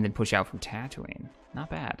 and then push out from Tatooine. Not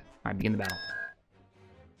bad. All right, begin the battle.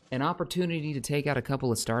 An opportunity to take out a couple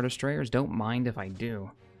of Star Destroyers. Don't mind if I do.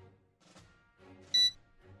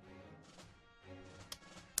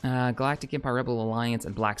 Galactic Empire Rebel Alliance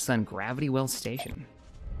and Black Sun Gravity Well Station.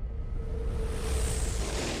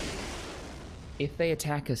 If they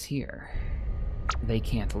attack us here, they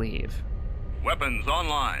can't leave. Weapons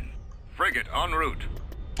online. Frigate en route.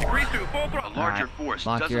 Grease to full throttle. A larger Alright, force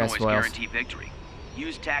lock doesn't your always S-foils. guarantee victory.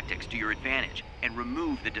 Use tactics to your advantage and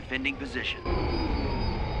remove the defending position.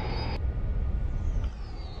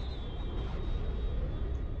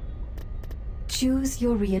 Choose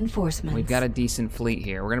your reinforcements. We've got a decent fleet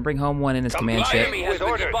here. We're gonna bring home one in his command ship, Enemy has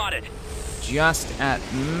been spotted. just at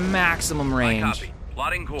maximum I range. copy.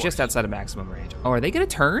 Plotting course. Just outside of maximum range. Oh, are they gonna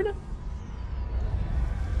turn?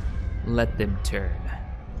 Let them turn.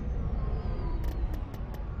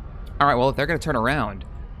 All right, well, if they're gonna turn around,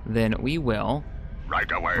 then we will Right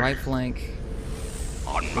away. right flank,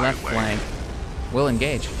 On my left way. flank. We'll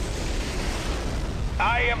engage.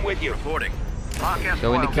 I am with you. Reporting.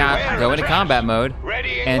 Go into combat mode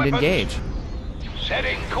Ready and weapons. engage.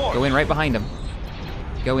 Setting course. Go in right behind them.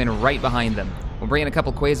 Go in right behind them. We'll bring in a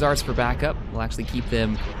couple Quasars for backup. We'll actually keep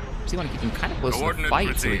them. We want to keep them kind of close to the Coordinates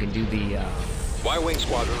fight so we can received. do the Y-wing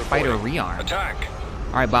squadron fighter reporting. rearm. Attack.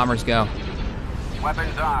 All right, bombers, go.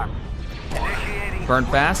 Weapons armed. Initiating Burn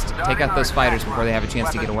fast. Take out those fighters before they have a chance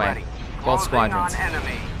to get away. Both squadrons.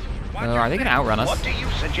 Are they gonna outrun us? What do you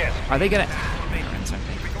suggest? Are they gonna?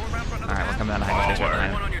 All right, we're coming down to hyperspace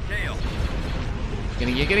right One behind on your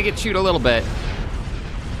tail. You're gonna get chewed a little bit,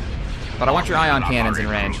 but I want your ion cannons in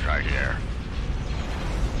range. Right here.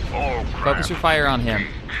 Oh, crap. Focus your fire on him.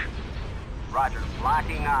 Roger.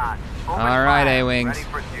 Locking on. All right, A-wings. Ready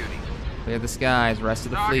for duty. Clear the skies, rest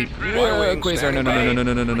of the fleet. Target Quasar,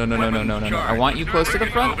 no. I want you close to the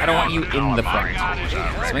front. I don't want you in the front.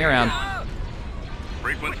 Swing around.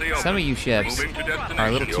 Frequency Some of you ships Moving to destination. are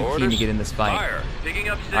a little too keen to get in this fight. Fire. Picking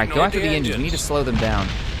up All right, go after the engines. We need to slow them down.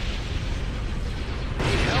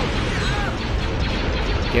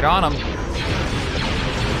 Get on them.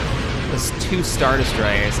 Those 2 Star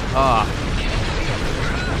Destroyers.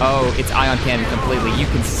 Oh, it's ion cannon completely. You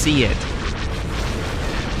can see it.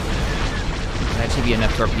 That should be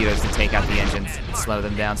enough torpedoes to take out the engines and slow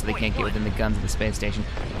them down so they can't get within the guns of the space station.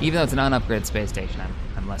 Even though it's an unupgraded space station,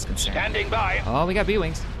 I'm less concerned. Standing by. Oh, we got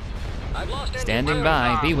B-Wings. Standing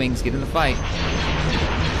by. B-Wings, get in the fight.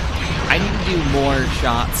 I need to do more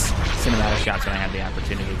shots, cinematic shots, when I have the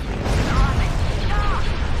opportunity.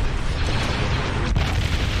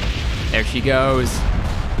 There she goes.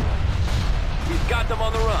 He's got them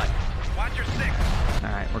on the run. Watch your 6. All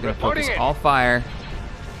right, we're gonna Reporting focus in. all fire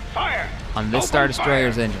Fire. on this Open Star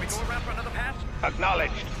Destroyer's fire. engines.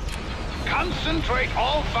 Acknowledged. Concentrate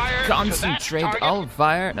all fire. Concentrate to that target. all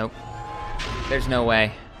fire. Nope. There's no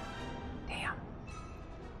way. Damn.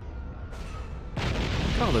 Look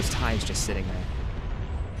at all those ties just sitting there.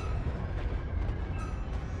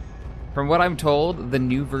 From what I'm told, the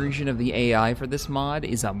new version of the AI for this mod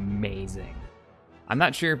is amazing. I'm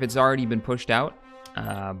not sure if it's already been pushed out,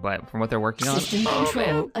 but from what they're working on, System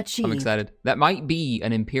control achieved. I'm excited. That might be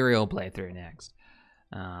an Imperial playthrough next.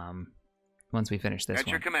 Once we finish this At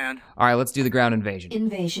your one. command. All right, let's do the ground invasion.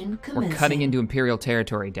 Invasion We're commencing. cutting into Imperial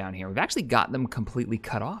territory down here. We've actually got them completely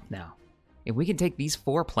cut off now. If we can take these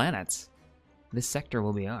 4 planets, this sector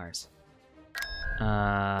will be ours.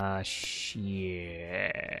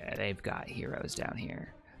 Shit. They've got heroes down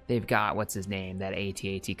here. They've got, what's his name? That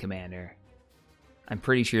AT-AT commander. I'm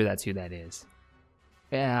pretty sure that's who that is.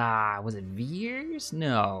 Was it Veers?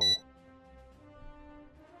 No.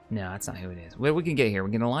 No, that's not who it is. What we can get here?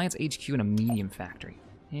 We get an Alliance HQ and a medium factory.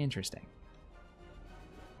 Interesting.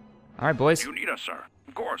 All right, boys. You need us, sir.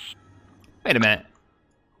 Of course. Wait a minute.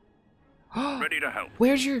 Ready to help.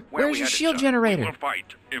 Where's your Where we shield headed, sir? We generator? will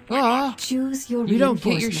fight if we Ah, must. Choose your you don't get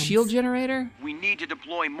your reinforcements. shield generator? We need to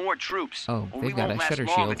deploy more troops, Oh, or they've we got won't a last shutter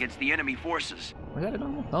long shield. against the enemy forces. Was that a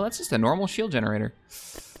normal? Oh, that's just a normal shield generator.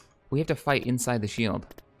 We have to fight inside the shield.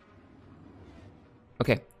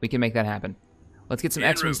 Okay, we can make that happen. Let's get some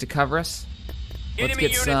En X-Wings route. to cover us. Let's Enemy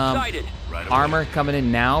get unit some sighted. Right away. armor coming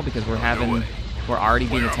in now because we're already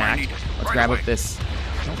being Where am I attacked. needed? Let's Right grab away. up this.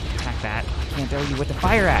 Don't attack that. I can't tell you what to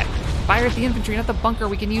fire at. Fire at the infantry, not the bunker.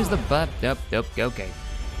 We can use the butt. Nope. Okay.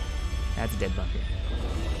 That's a dead bunker.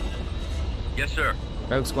 Yes, sir.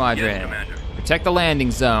 Rogue Squadron. Yes, Commander. Protect the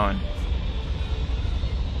landing zone.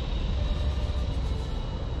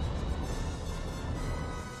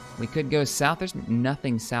 We could go south. There's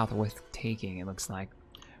nothing south worth taking, it looks like.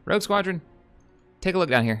 Rogue Squadron, take a look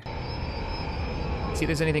down here. See if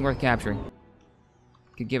there's anything worth capturing.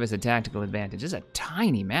 Could give us a tactical advantage. This is a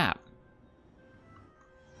tiny map.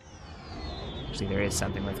 Actually, there is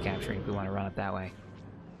something worth capturing if we want to run it that way.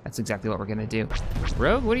 That's exactly what we're gonna do.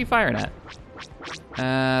 Rogue, what are you firing at?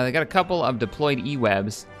 They got a couple of deployed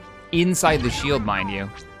E-webs inside the shield, mind you.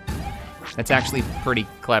 That's actually pretty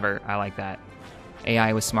clever. I like that.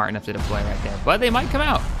 AI was smart enough to deploy right there, but they might come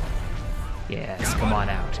out. Yes, come on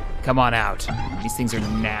out. Come on out. These things are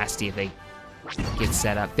nasty if they get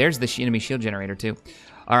set up. There's the enemy shield generator too.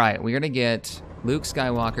 All right, we're gonna get Luke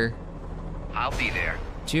Skywalker, I'll be there.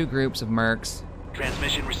 2 groups of mercs.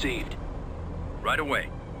 Transmission received. Right away.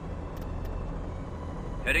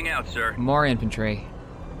 Heading out, sir. More infantry.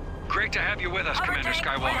 Great to have you with us, Commander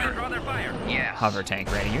Skywalker. Draw their fire. Yes. Hover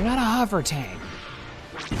tank ready. You're not a hover tank.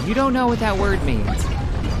 You don't know what that word means.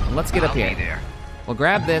 Let's get up I'll be here. there. We'll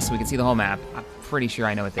grab this. We can see the whole map. I'm pretty sure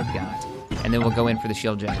I know what they've got. And then we'll go in for the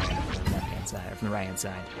shield generator from the left-hand side, or from the right-hand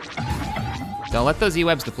side. Don't let those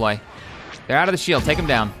E-webs deploy. They're out of the shield. Take them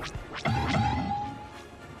down.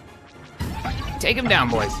 Take them down,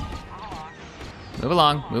 boys. Move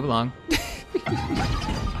along. Move along.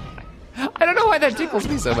 I don't know why that tickles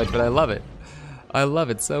me so much, but I love it. I love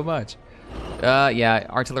it so much. Yeah,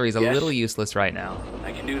 artillery is a Yes. little useless right now.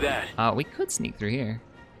 I can do that. We could sneak through here.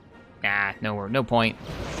 Nah, no point.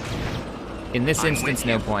 In this instance,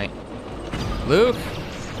 no point. Luke,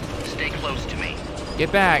 Stay close to me.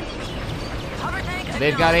 get back.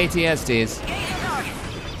 They've got ATSTs.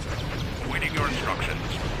 Waiting your instructions.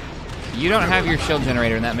 You don't have your shield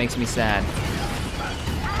generator, and that makes me sad.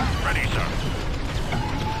 Ready, sir.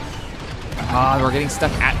 We're getting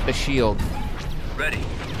stuck at the shield. Ready.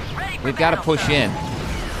 We've got to push in.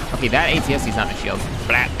 Okay, that ATST's not in the shield.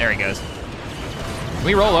 Blah, there he goes. Can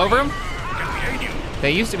we roll over him? Can we aid you?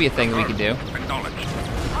 That used to be a thing that we could do. Acknowledged.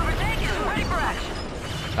 for action.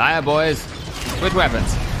 Hiya, boys. Switch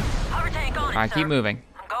weapons. Hover tank on. All right, keep moving.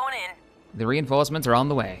 I'm going in. The reinforcements are on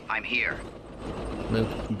the way. I'm here. Luke,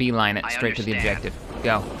 beeline it I straight to the understand. objective.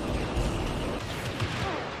 Go.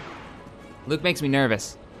 Luke makes me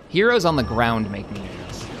nervous. Heroes on the ground make me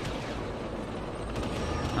nervous.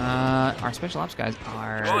 Our special ops guys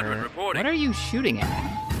are... Squadron reporting. What are you shooting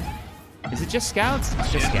at? Is it just scouts?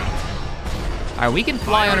 It's just scouts. All right, we can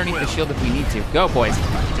fly underneath the shield if we need to. Go, boys.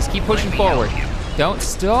 Just keep pushing forward. Don't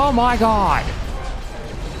oh my God.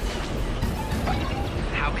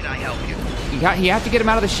 How can I help you? You have to get him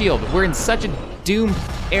out of the shield. We're in such a doomed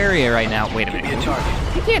area right now. Wait a minute.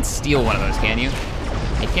 You can't steal one of those, can you?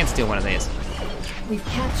 You can't steal one of these. We've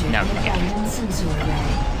captured No, an you can't. abandoned sensor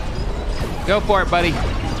array. Go for it, buddy.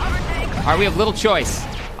 All right, we have little choice.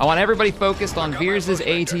 I want everybody focused on Veers'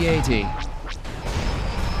 AT-AT.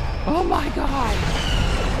 Oh my God.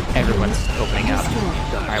 Everyone's opening up.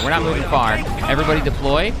 All right, we're not moving far. Everybody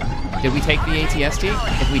deploy. Did we take the ATST?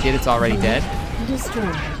 If we did, it's already dead.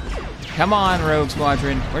 Destroyed. Come on, Rogue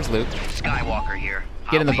Squadron. Where's Luke? Skywalker here.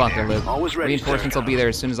 Get in the I'll be bunker, there. Luke. Always ready, Reinforcements sir. will be there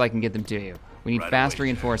as soon as I can get them to you. We need fast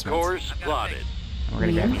reinforcements. Course plotted. And we're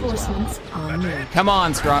gonna grab you as well. Reinforcements en route. Come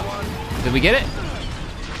on, Strong. Did we get it?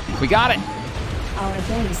 We got it. Our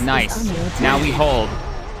base is Nice. under attack. Now we hold.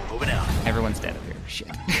 Moving out. Everyone's dead up here. Shit.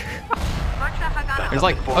 More traffic on. There's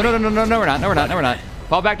like, oh no, we're not.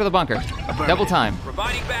 Fall back to the bunker. Double time.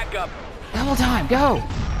 Providing backup. Double time, go.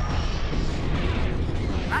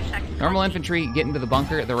 Rush sector. Normal infantry, get into the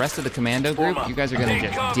bunker. The rest of the commando group, you guys are gonna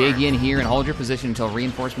just dig in here and hold your position until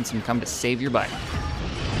reinforcements can come to save your butt.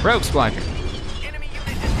 Rogue Squadron, Enemy unit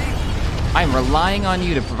detected. I'm relying on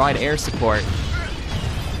you to provide air support.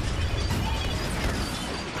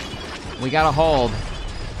 We gotta hold.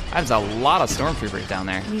 That's a lot of stormtroopers down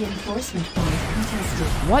there. Reinforcement point contested.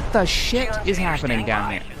 What the shit is happening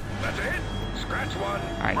down here? That's it. Scratch one.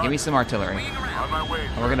 All right, give me some artillery. On my way.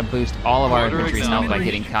 And we're gonna boost all of our infantry's health by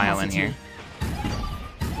getting Kyle in here.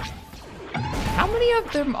 How many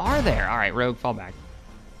of them are there? All right, Rogue, fall back.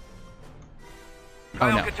 Oh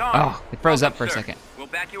no. Oh, it froze up for a second. We'll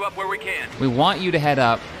back you up where we can. We want you to head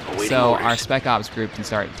up Awaiting so orders. our Spec Ops group can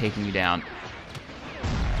start taking you down.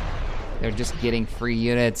 They're just getting free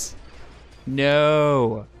units.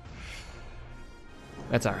 No.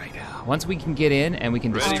 That's all right. Once we can get in and we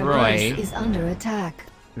can Our destroy base is under attack.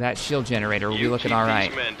 that shield generator, we'll be You looking keep all right.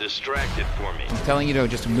 these men distracted for me. I'm telling you to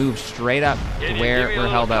just move straight up to Can you where give me a we're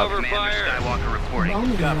little held up. cover? Commander Skywalker reporting.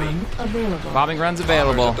 Bombing run available. Bombing run's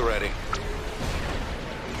available. ready.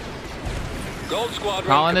 Gold Squadron.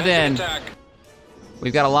 Calling it in. commencing attack.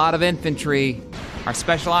 We've got a lot of infantry. Our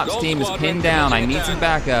special ops Gold team is Squadron pinned down. I commencing need some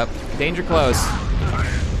attack. backup. Danger close.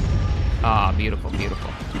 Ah, beautiful, beautiful.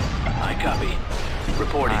 I copy. All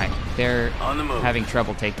Reporting. right, they're On the move. having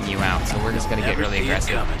trouble taking you out, so we're just gonna get Never really see it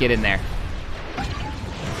aggressive. coming. Get in there.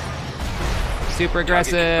 Super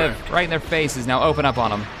aggressive. Right in their faces. Now open up on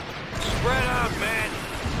them. Spread out, man.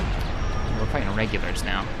 We're fighting regulars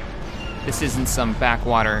now. This isn't some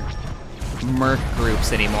backwater merc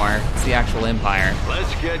groups anymore. It's the actual Empire. Let's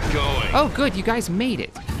get going. Oh, good, you guys made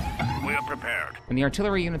it. We are prepared. And the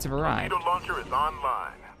artillery units have arrived. Torpedo launcher is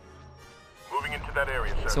online. Moving into that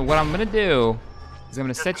area, sir. So what I'm gonna do is I'm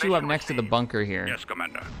gonna set you up next to the bunker here. Yes,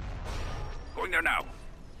 Commander. Going there now.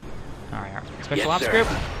 All right, our special Yes, ops sir. group,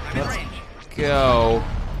 let's go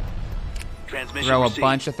Transmission throw a received.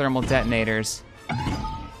 bunch of thermal detonators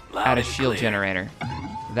Loud at a and shield clear. generator.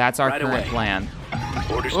 That's our Right current away. plan.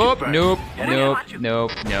 Orders Oh, confirmed. nope, Heading nope, in.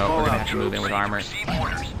 nope, nope. We're gonna have to move in with armor. Receive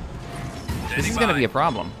orders. This is gonna be a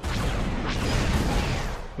problem.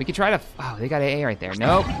 We could try to, oh, they got AA right there.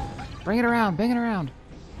 Nope. Bring it around, bring it around.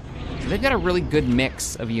 So they've got a really good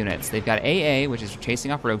mix of units. They've got AA, which is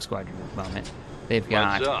chasing off Rogue Squadron at the moment. They've What's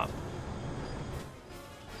got up?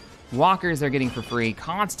 walkers they're getting for free,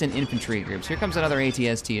 constant infantry groups. Here comes another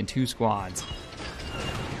ATST and 2 squads.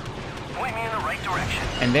 Point me in the right direction.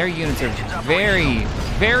 And their units are very,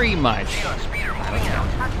 very much. On speeder Let's moving go.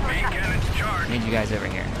 out. Main cannons charged. I need you guys over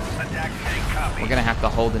here. Attack tank copy. We're gonna have to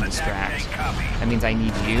hold and Attack distract. tank copy. That means I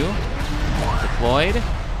need you deployed.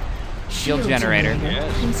 Shield generator.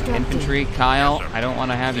 Constructed. Infantry, Kyle, I don't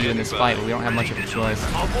want to have you in this fight, but we don't have much of a choice.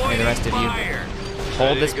 Hey, the rest of you,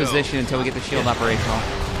 hold this position until we get the shield operational.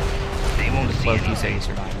 They won't see Close you so anything. you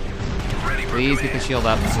survive. Please get the shield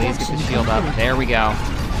up. Please get the shield up. There we go.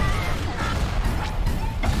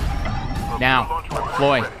 Now,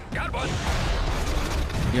 Floyd,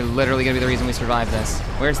 you're literally gonna be the reason we survive this.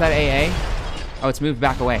 Where's that AA? Oh, it's moved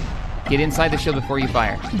back away. Get inside the shield before you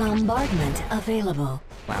fire. Bombardment available.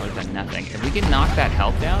 Wow, we've done nothing. If we can knock that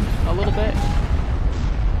health down a little bit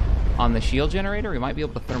on the shield generator, we might be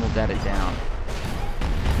able to thermal debt it down.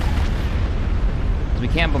 'Cause we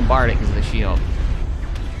can't bombard it because of the shield.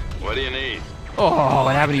 What do you need? Oh,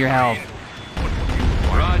 what happened to your health?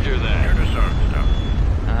 Roger that. Here to serve, sir.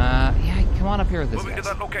 Yeah, come on up here with this Moving to guy.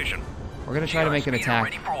 that location. We're gonna try to make an attack.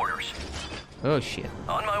 Ready for orders. Oh shit.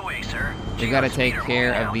 On my way, sir. We gotta GR take speeder care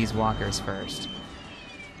moving of out. these walkers first.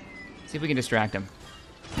 See if we can distract them.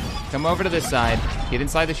 Come over to this side. Get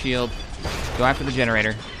inside the shield. Go after the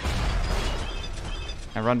generator.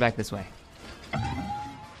 Now run back this way.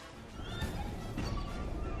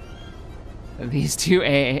 These two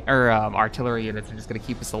artillery units are just gonna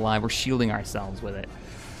keep us alive. We're shielding ourselves with it.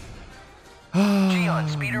 Geon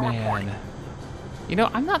speeder Man. reporting. You know,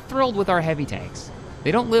 I'm not thrilled with our heavy tanks.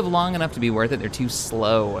 They don't live long enough to be worth it. They're too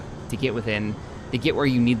slow to get where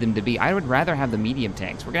you need them to be. I would rather have the medium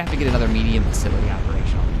tanks. We're gonna have to get another medium facility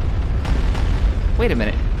operational. Wait a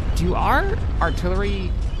minute. Do our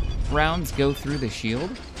artillery rounds go through the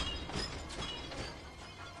shield?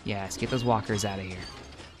 Yes, get those walkers out of here.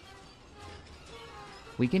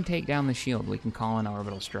 We can take down the shield. We can call an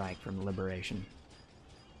orbital strike from Liberation.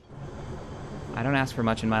 I don't ask for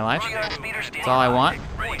much in my life. Geon speeder standing That's all I by. want.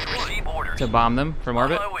 Ready to receive orders. To bomb them from On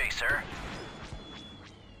orbit. my way, sir.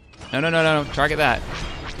 No. Target that.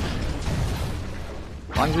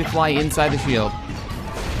 As long as we fly inside the shield.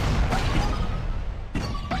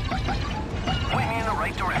 Point me in the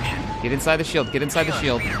right direction. Get inside the shield. Get inside the Geon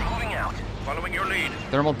shield. speeder moving out. Following your lead.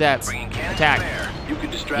 Thermal debts. Bringing cannons to Attack. bear. You can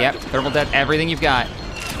distract Yep, them. thermal debt, everything you've got.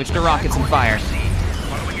 Switch to rockets and fire.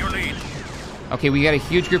 Following your lead. Okay, we got a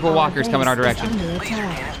huge group of walkers coming our base is direction. under Laser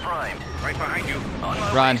attack. cannons primed. Right behind you. On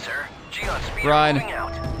my Run. way, sir. Geon speeder Run. moving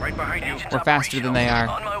out. Right behind you. Engines We're faster than they are.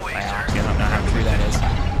 operational. On my way, I sir. don't know how true that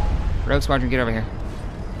is. Rogue Squadron, get over here.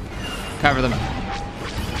 Cover them.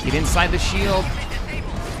 Get inside the shield.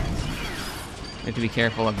 We have to be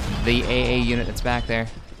careful of the AA unit that's back there.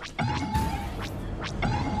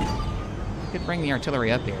 Could bring the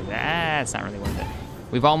artillery up here. That's not really worth it.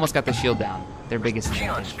 We've almost got the shield down. Their biggest Geon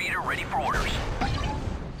advantage. speeder ready for orders.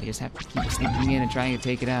 They just have to keep sneaking in and trying to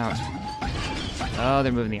take it out. Oh,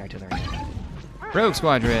 they're moving the artillery. Rogue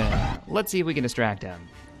Squadron. Let's see if we can distract them.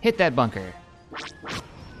 Hit that bunker.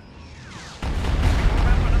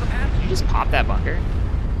 Did you just pop that bunker?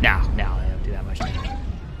 No, they don't do that much damage.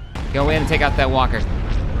 Go in and take out that walker.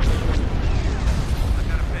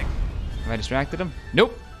 Have I distracted them?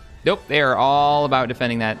 Nope. They are all about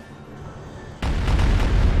defending that.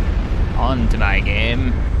 On to my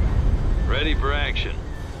game. Ready for action.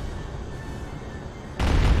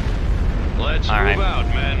 Let's All right. move out,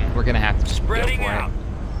 men. We're gonna have to just go Spreading for out. it.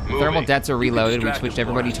 Moving. Thermal debts are You can reloaded. We distract switched them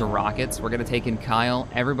for everybody us. to rockets. We're gonna take in Kyle,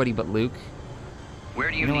 everybody but Luke. Where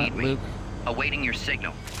do you, You know need what, me? Luke? Awaiting your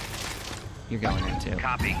signal. You're going in too.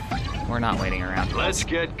 Copy. We're not waiting around. Let's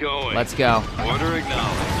get going. Let's go. Order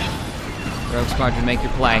acknowledged. Rogue Squadron, make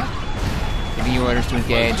your play. Giving you orders to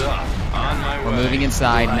engage. What's up? On my way. We're moving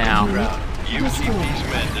inside now. You keep these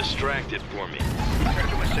men distracted for me.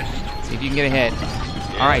 See if you can get a hit.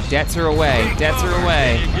 All right, debts are away. Debts are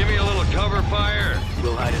away. Can you give me a little cover fire?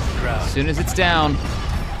 We'll hide in the crowd. As soon as it's down.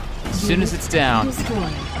 As soon as it's down.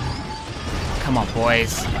 Destroyed. Come on,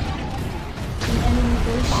 boys. An enemy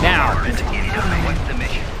base Now. is offline. What's the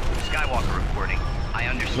mission? Skywalker reporting. I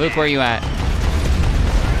understand. Luke, where you at?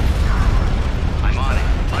 I'm on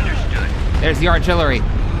it. Understood. There's the artillery.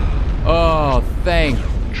 Oh, thank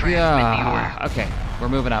Transmit the God. order. Okay, we're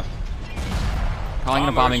moving up. Calling in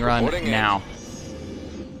a bombing run now.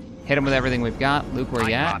 Hit him with everything we've got. Luke, where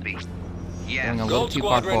you I at? copy. Yeah. Going a little too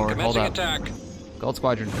far forward. Hold up. Gold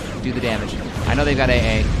Squadron, do the damage. I know they've got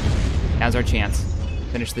AA. Now's our chance.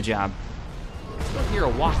 Finish the job. Still hear a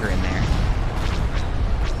walker in there.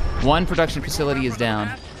 One production facility is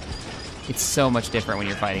down. It's so much different when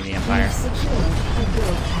you're fighting the Empire. We've secured a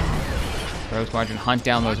build pad. Rogue Squadron, hunt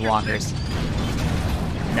down those walkers.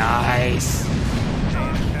 Nice.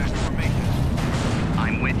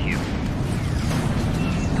 I'm with you.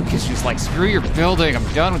 Luke is just like, screw your building.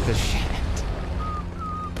 I'm done with this shit.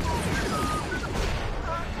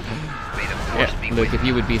 May the force Yeah, be Luke, with if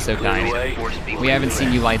you would be so kind. May the force be We with haven't you.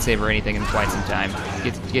 seen you lightsaber anything in quite some time.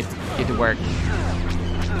 Get to work.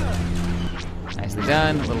 Nicely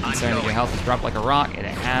done. A little concerned that your health has dropped like a rock, and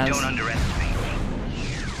it has. Don't underestimate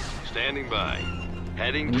me. Standing by.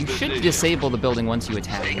 Heading And to you should position. disable the building once you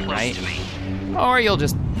attack Stay it, close right? to me. Or you'll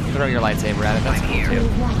just throw your lightsaber at it. That's I'm cool here. too.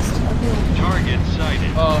 We've lost a build pad. Target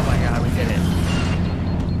sighted. Oh my god, we did it.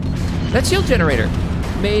 That shield generator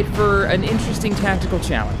made for an interesting tactical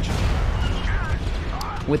challenge.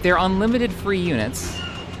 With their unlimited free units,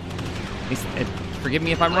 forgive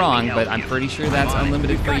me if I'm wrong, but I'm pretty sure that's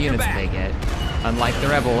unlimited free units that they get. Unlike the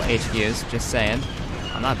Rebel HQs, just saying.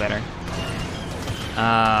 I'm not better.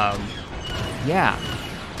 Yeah.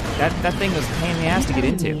 That thing was a pain in the ass to get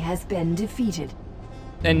into. Enemy has been defeated.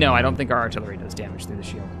 And no, I don't think our artillery does damage through the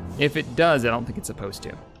shield. If it does, I don't think it's supposed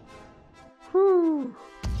to. Whew.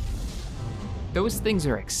 Those things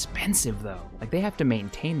are expensive, though. Like, they have to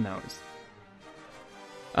maintain those.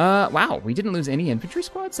 Wow, we didn't lose any infantry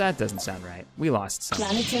squads? That doesn't sound right. We lost some.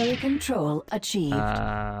 Planetary control achieved.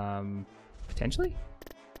 Potentially?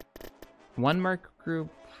 One merc group?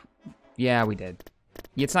 Yeah, we did.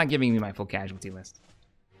 It's not giving me my full casualty list.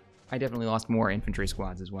 I definitely lost more infantry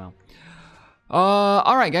squads as well.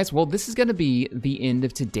 All right, guys. Well, this is going to be the end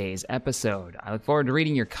of today's episode. I look forward to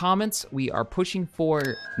reading your comments. We are pushing for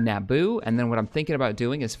Naboo, and then what I'm thinking about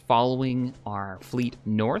doing is following our fleet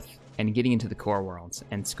north and getting into the core worlds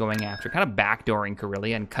and going after, kind of backdooring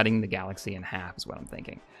Corellia and cutting the galaxy in half is what I'm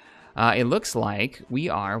thinking. It looks like we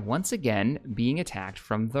are once again being attacked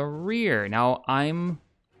from the rear. Now, I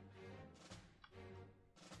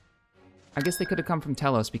guess they could have come from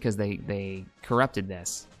Telos because they corrupted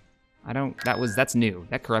this. That's new.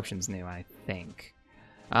 That corruption's new, I think.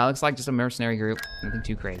 Looks like just a mercenary group. Nothing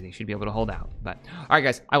too crazy. Should be able to hold out. But, all right,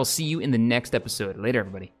 guys, I will see you in the next episode. Later,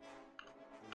 everybody.